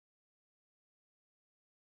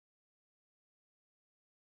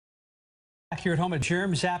here at home, a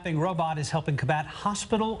germ-zapping robot is helping combat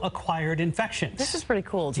hospital-acquired infections. This is pretty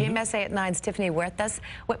cool. GMSA at 9's Tiffany Huertas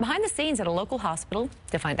went behind the scenes at a local hospital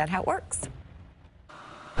to find out how it works.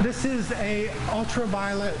 This is a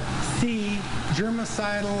ultraviolet C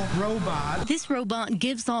germicidal robot. This robot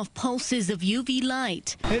gives off pulses of UV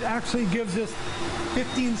light. It actually gives us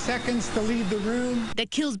 15 seconds to leave the room.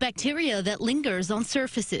 That kills bacteria that lingers on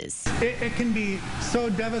surfaces. It can be so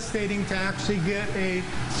devastating to actually get a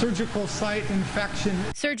surgical site infection.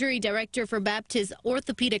 Surgery director for Baptist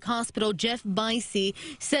Orthopedic Hospital, Jeff Bicey,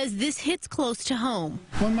 says this hits close to home.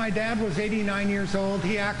 When my dad was 89 years old,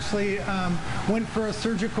 he actually went for a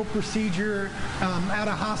surgical procedure at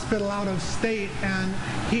a hospital out of state, and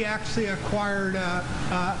he actually acquired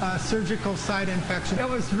a surgical site infection. It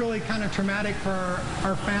was really kind of traumatic for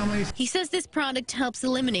our families. He says this product helps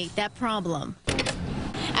eliminate that problem.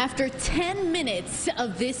 After 10 minutes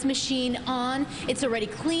of this machine on, it's already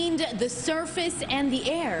cleaned the surface and the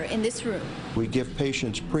air in this room. We give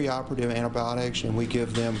patients preoperative antibiotics, and we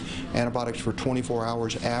give them antibiotics for 24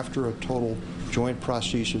 hours after a total joint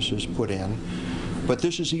prosthesis is put in. But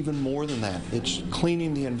this is even more than that. It's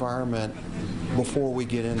cleaning the environment before we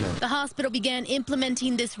get in there. The hospital began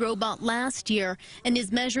implementing this robot last year and is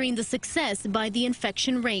measuring the success by the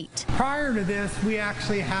infection rate. Prior to this, we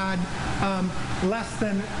actually had less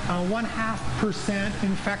than 0.5%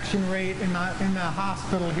 infection rate in the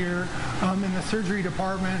hospital here in the surgery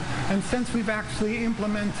department. And since we've actually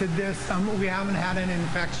implemented this, we haven't had an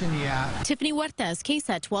infection yet. Tiffany Huertas,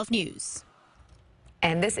 KSAT 12 News.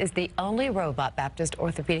 And this is the only robot Baptist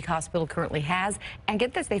Orthopedic Hospital currently has. And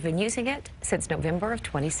get this, they've been using it since November of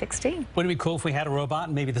 2016. Wouldn't it be cool if we had a robot,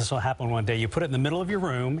 and maybe this will happen one day? You put it in the middle of your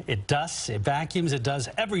room, it dusts, it vacuums, it does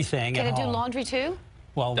everything. Can it do laundry too?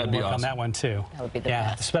 Well, we'll work on that one too. That would be the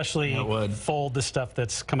best. Especially fold the stuff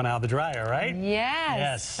that's coming out of the dryer, right?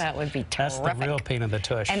 Yes. That would be terrific. That's the real pain in the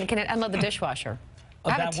tush. And can it unload the dishwasher?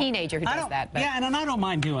 I have a teenager who does that. But yeah, and I don't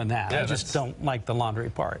mind doing that. I just don't like the laundry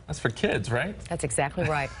part. That's for kids, right? That's exactly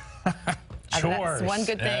right. Chores. That's one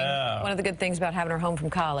good thing. One of the good things about having her home from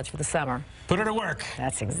college for the summer. Put her to work.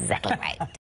 That's exactly right.